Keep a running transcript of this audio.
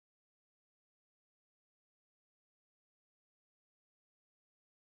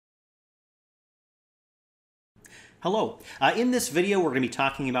Hello. In this video, we're going to be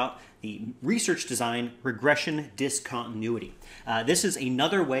talking about the research design regression discontinuity. This is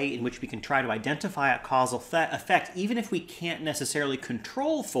another way in which we can try to identify a causal effect, even if we can't necessarily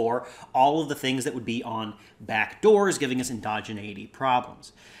control for all of the things that would be on backdoors, giving us endogeneity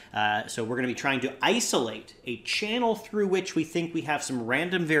problems. So we're going to be trying to isolate a channel through which we think we have some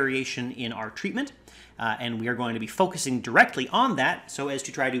random variation in our treatment. And we are going to be focusing directly on that so as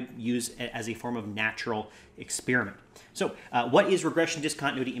to try to use it as a form of natural experiment. So what is regression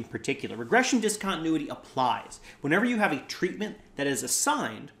discontinuity in particular? Regression discontinuity applies whenever you have a treatment that is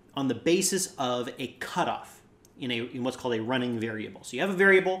assigned on the basis of a cutoff in what's called a running variable. So you have a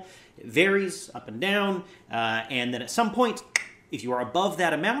variable, it varies up and down, and then at some point, if you are above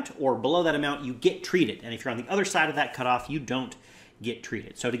that amount or below that amount, you get treated. And if you're on the other side of that cutoff, you don't get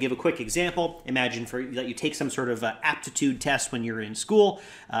treated. So to give a quick example, imagine that you take some sort of aptitude test when you're in school,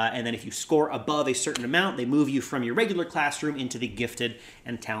 and then if you score above a certain amount, they move you from your regular classroom into the gifted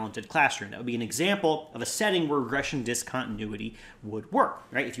and talented classroom. That would be an example of a setting where regression discontinuity would work,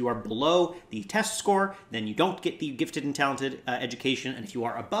 right? If you are below the test score, then you don't get the gifted and talented education, and if you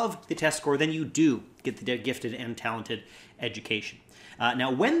are above the test score, then you do get the gifted and talented education.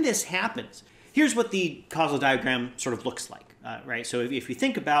 Now, when this happens, here's what the causal diagram sort of looks like. Right. So if you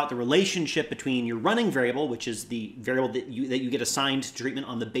think about the relationship between your running variable, which is the variable that you get assigned to treatment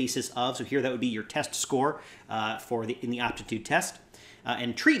on the basis of, so here that would be your test score in the aptitude test,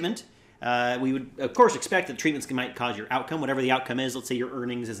 and treatment, we would of course expect that treatments might cause your outcome, whatever the outcome is. Let's say your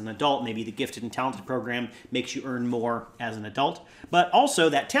earnings as an adult, maybe the gifted and talented program makes you earn more as an adult, but also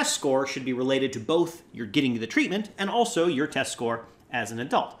that test score should be related to both your getting the treatment and also your test score as an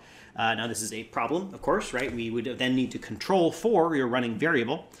adult. Now this is a problem, of course, right? We would then need to control for your running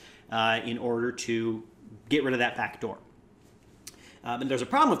variable in order to get rid of that backdoor. And there's a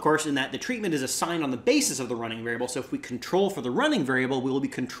problem, of course, in that the treatment is assigned on the basis of the running variable. So if we control for the running variable, we will be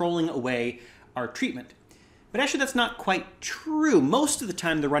controlling away our treatment. But actually, that's not quite true. Most of the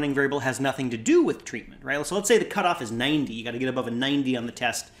time, the running variable has nothing to do with treatment, right? So let's say the cutoff is 90. You got to get above a 90 on the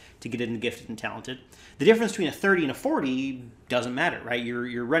test to get into gifted and talented. The difference between a 30 and a 40 doesn't matter, right?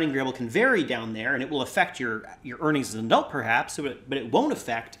 Your running variable can vary down there, and it will affect your earnings as an adult, perhaps, but it won't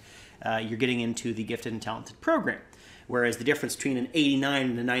affect your getting into the gifted and talented program. Whereas the difference between an 89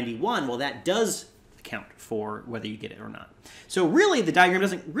 and a 91, well, that does account for whether you get it or not. So really, the diagram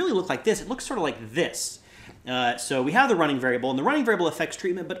doesn't really look like this. It looks sort of like this. So we have the running variable, and the running variable affects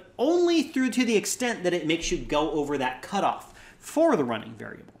treatment, but only through to the extent that it makes you go over that cutoff for the running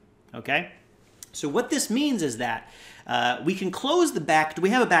variable, okay? So what this means is that we can close the we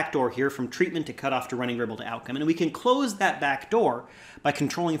have a backdoor here from treatment to cutoff to running variable to outcome, and we can close that backdoor by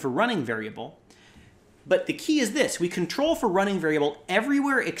controlling for running variable. But the key is this: we control for running variable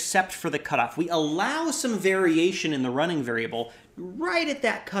everywhere except for the cutoff. We allow some variation in the running variable right at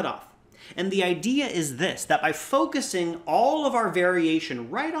that cutoff. And the idea is this, that by focusing all of our variation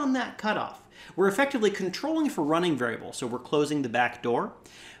right on that cutoff, we're effectively controlling for running variable. So we're closing the back door.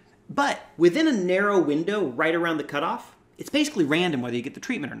 But within a narrow window right around the cutoff, it's basically random whether you get the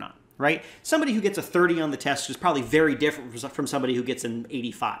treatment or not, right? Somebody who gets a 30 on the test is probably very different from somebody who gets an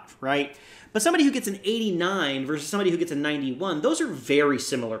 85, right? But somebody who gets an 89 versus somebody who gets a 91, those are very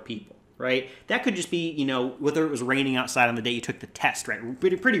similar people, right? That could just be, you know, whether it was raining outside on the day you took the test, right?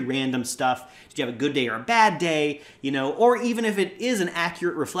 Pretty random stuff. Did you have a good day or a bad day, you know? Or even if it is an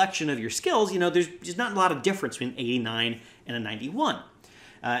accurate reflection of your skills, you know, there's just not a lot of difference between 89 and a 91.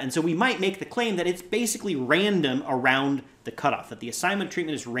 And so we might make the claim that it's basically random around the cutoff, that the assignment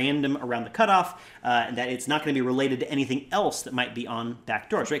treatment is random around the cutoff, and that it's not going to be related to anything else that might be on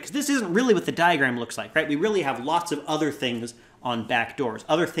backdoors, right? Because this isn't really what the diagram looks like, right? We really have lots of other things on backdoors,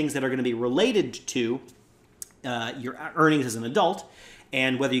 other things that are going to be related to your earnings as an adult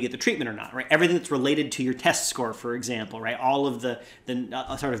and whether you get the treatment or not, right? Everything that's related to your test score, for example, right? All of the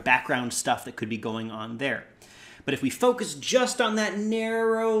sort of background stuff that could be going on there. But if we focus just on that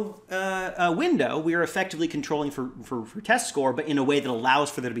narrow window, we are effectively controlling for test score, but in a way that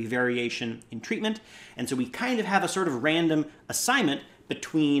allows for there to be variation in treatment. And so we kind of have a sort of random assignment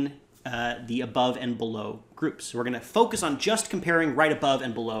between the above and below groups. So we're going to focus on just comparing right above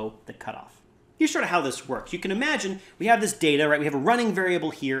and below the cutoff. Here's sort of how this works. You can imagine we have this data, right? We have a running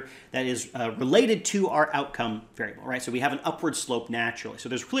variable here that is related to our outcome variable, right? So we have an upward slope naturally. So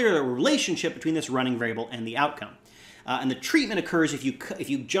there's clearly a relationship between this running variable and the outcome. And the treatment occurs if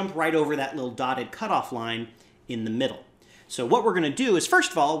you jump right over that little dotted cutoff line in the middle. So what we're going to do is,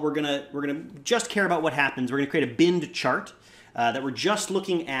 first of all, we're going to just care about what happens. We're going to create a binned chart that we're just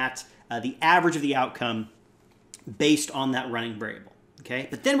looking at the average of the outcome based on that running variable. Okay,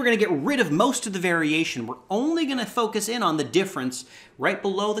 but then we're going to get rid of most of the variation. We're only going to focus in on the difference right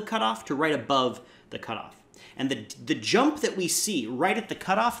below the cutoff to right above the cutoff. And the jump that we see right at the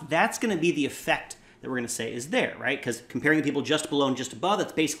cutoff, that's going to be the effect that we're going to say is there, right? Because comparing the people just below and just above,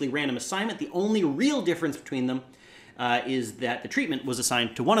 that's basically random assignment. The only real difference between them is that the treatment was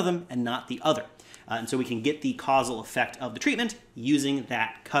assigned to one of them and not the other. And so we can get the causal effect of the treatment using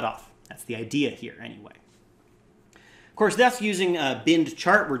that cutoff. That's the idea here anyway. Of course, that's using a binned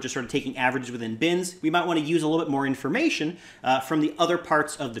chart. We're just sort of taking averages within bins. We might want to use a little bit more information from the other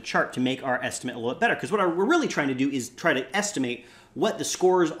parts of the chart to make our estimate a little bit better. Because what we're really trying to do is try to estimate what the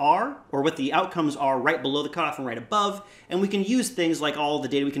scores are or what the outcomes are right below the cutoff and right above. And we can use things like all the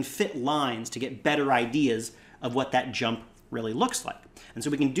data. We can fit lines to get better ideas of what that jump really looks like. And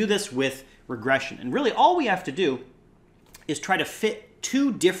so we can do this with regression. And really all we have to do is try to fit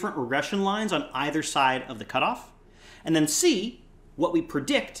two different regression lines on either side of the cutoff, and then see what we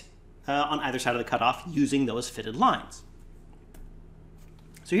predict on either side of the cutoff using those fitted lines.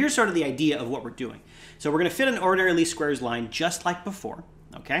 So here's sort of the idea of what we're doing. So we're going to fit an ordinary least squares line just like before,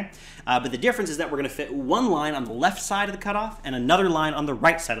 okay? But the difference is that we're going to fit one line on the left side of the cutoff and another line on the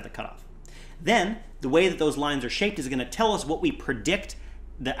right side of the cutoff. Then the way that those lines are shaped is going to tell us what we predict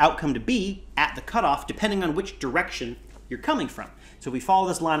the outcome to be at the cutoff depending on which direction you're coming from. So if we follow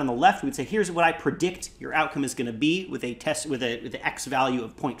this line on the left, we'd say, here's what I predict your outcome is going to be with a test with an x value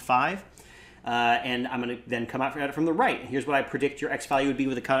of 0.5. And I'm going to then come out at it from the right. Here's what I predict your x value would be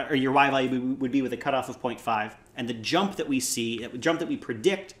with a cut, or your y value would be with a cutoff of 0.5. And the jump that we see, the jump that we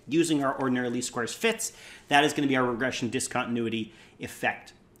predict using our ordinary least squares fits, that is going to be our regression discontinuity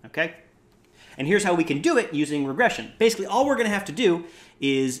effect. Okay? And here's how we can do it using regression. Basically, all we're going to have to do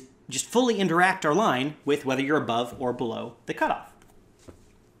is just fully interact our line with whether you're above or below the cutoff.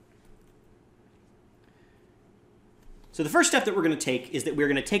 So the first step that we're going to take is that we're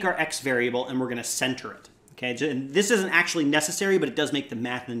going to take our x variable and we're going to center it. Okay, and this isn't actually necessary, but it does make the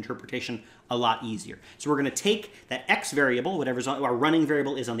math and interpretation a lot easier. So we're going to take that x variable, whatever our running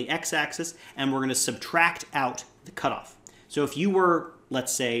variable is on the x-axis, and we're going to subtract out the cutoff. So if you were,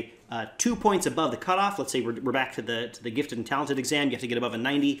 let's say, 2 points above the cutoff, let's say we're back to the gifted and talented exam, you have to get above a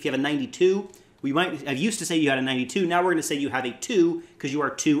 90. If you have a 92, I used to say you had a 92. Now we're going to say you have a 2 because you are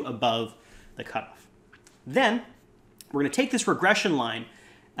 2 above the cutoff. Then we're going to take this regression line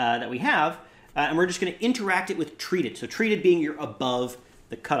that we have, and we're just going to interact it with treated. So treated being you're above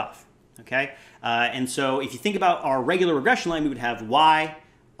the cutoff. Okay, and so if you think about our regular regression line, we would have y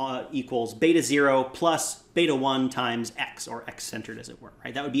equals beta 0 plus beta 1 times x, or x-centered as it were.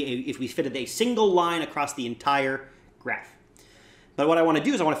 Right? That would be if we fitted a single line across the entire graph. But what I want to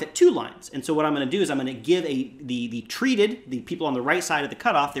do is I want to fit two lines. And so what I'm going to do is I'm going to give the treated, the people on the right side of the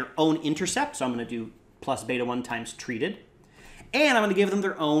cutoff, their own intercept. So I'm going to do plus beta 1 times treated. And I'm going to give them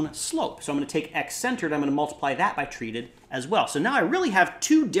their own slope. So I'm going to take x-centered, I'm going to multiply that by treated as well. So now I really have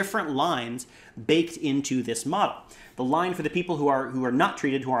two different lines baked into this model. The line for the people who are not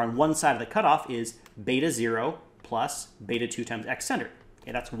treated, who are on one side of the cutoff, is beta 0 plus beta 2 times x-centered.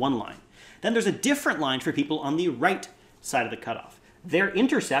 Okay, that's one line. Then there's a different line for people on the right side of the cutoff. Their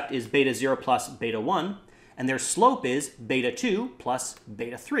intercept is beta 0 plus beta 1, and their slope is beta 2 plus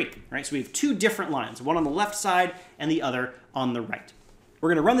beta 3. Right? So we have two different lines, one on the left side and the other on the right. We're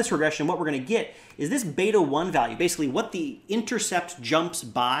going to run this regression. What we're going to get is this beta 1 value, basically what the intercept jumps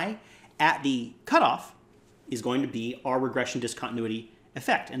by at the cutoff is going to be our regression discontinuity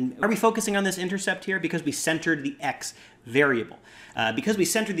effect. And are we focusing on this intercept here? Because we centered the x variable. Because we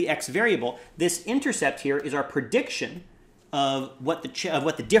centered the x variable, this intercept here is our prediction of what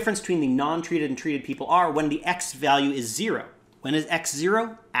the difference between the non-treated and treated people are when the x value is 0. When is x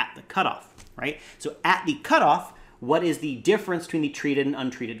 0? At the cutoff, right? So at the cutoff, what is the difference between the treated and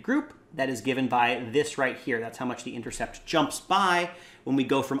untreated group? That is given by this right here. That's how much the intercept jumps by when we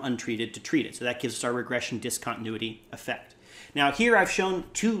go from untreated to treated. So that gives us our regression discontinuity effect. Now here I've shown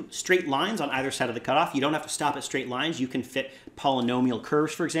two straight lines on either side of the cutoff. You don't have to stop at straight lines. You can fit polynomial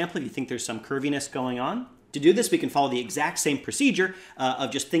curves, for example, if you think there's some curviness going on. To do this, we can follow the exact same procedure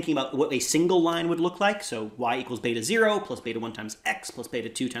of just thinking about what a single line would look like. So y equals beta 0 plus beta 1 times x plus beta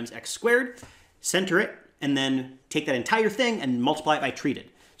 2 times x squared. Center it, and then take that entire thing and multiply it by treated.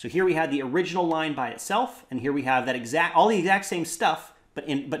 So here we had the original line by itself, and here we have that all the exact same stuff,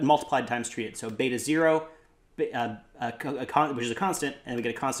 but multiplied times treated. So beta 0, which is a constant, and we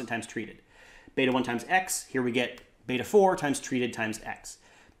get a constant times treated. Beta 1 times x, here we get beta 4 times treated times x.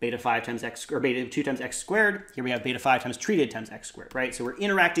 beta 5 times x, or beta 2 times x squared. Here we have beta 5 times treated times x squared, right? So we're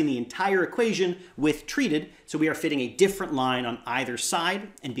interacting the entire equation with treated, so we are fitting a different line on either side,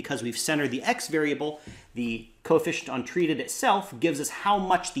 and because we've centered the x variable, the coefficient on treated itself gives us how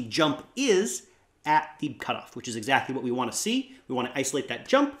much the jump is at the cutoff, which is exactly what we want to see. We want to isolate that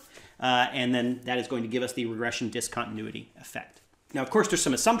jump, and then that is going to give us the regression discontinuity effect. Now, of course, there's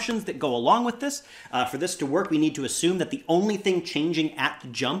some assumptions that go along with this. For this to work, we need to assume that the only thing changing at the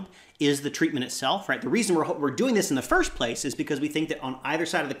jump is the treatment itself, right? The reason we're doing this in the first place is because we think that on either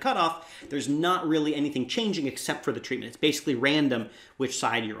side of the cutoff, there's not really anything changing except for the treatment. It's basically random which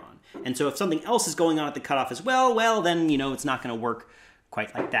side you're on. And so if something else is going on at the cutoff as well, then, you know, it's not going to work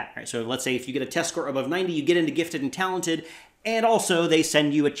quite like that, right? So let's say if you get a test score above 90, you get into gifted and talented, and also they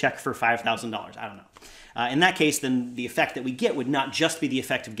send you a check for $5,000. I don't know. In that case, then the effect that we get would not just be the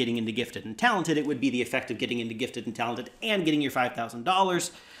effect of getting into gifted and talented, it would be the effect of getting into gifted and talented and getting your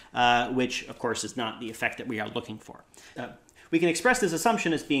 $5,000, which of course is not the effect that we are looking for. We can express this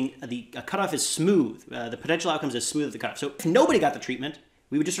assumption as being the cutoff is smooth. The potential outcomes is smooth at the cutoff. So if nobody got the treatment,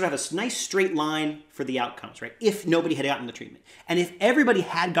 we would just sort of have a nice straight line for the outcomes, right? If nobody had gotten the treatment. And if everybody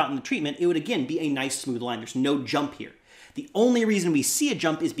had gotten the treatment, it would again be a nice smooth line. There's no jump here. The only reason we see a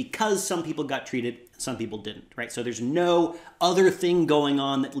jump is because some people got treated, some people didn't, right? So there's no other thing going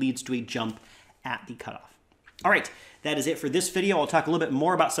on that leads to a jump at the cutoff. All right, that is it for this video. I'll talk a little bit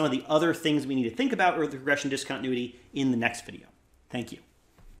more about some of the other things we need to think about with regression discontinuity in the next video. Thank you.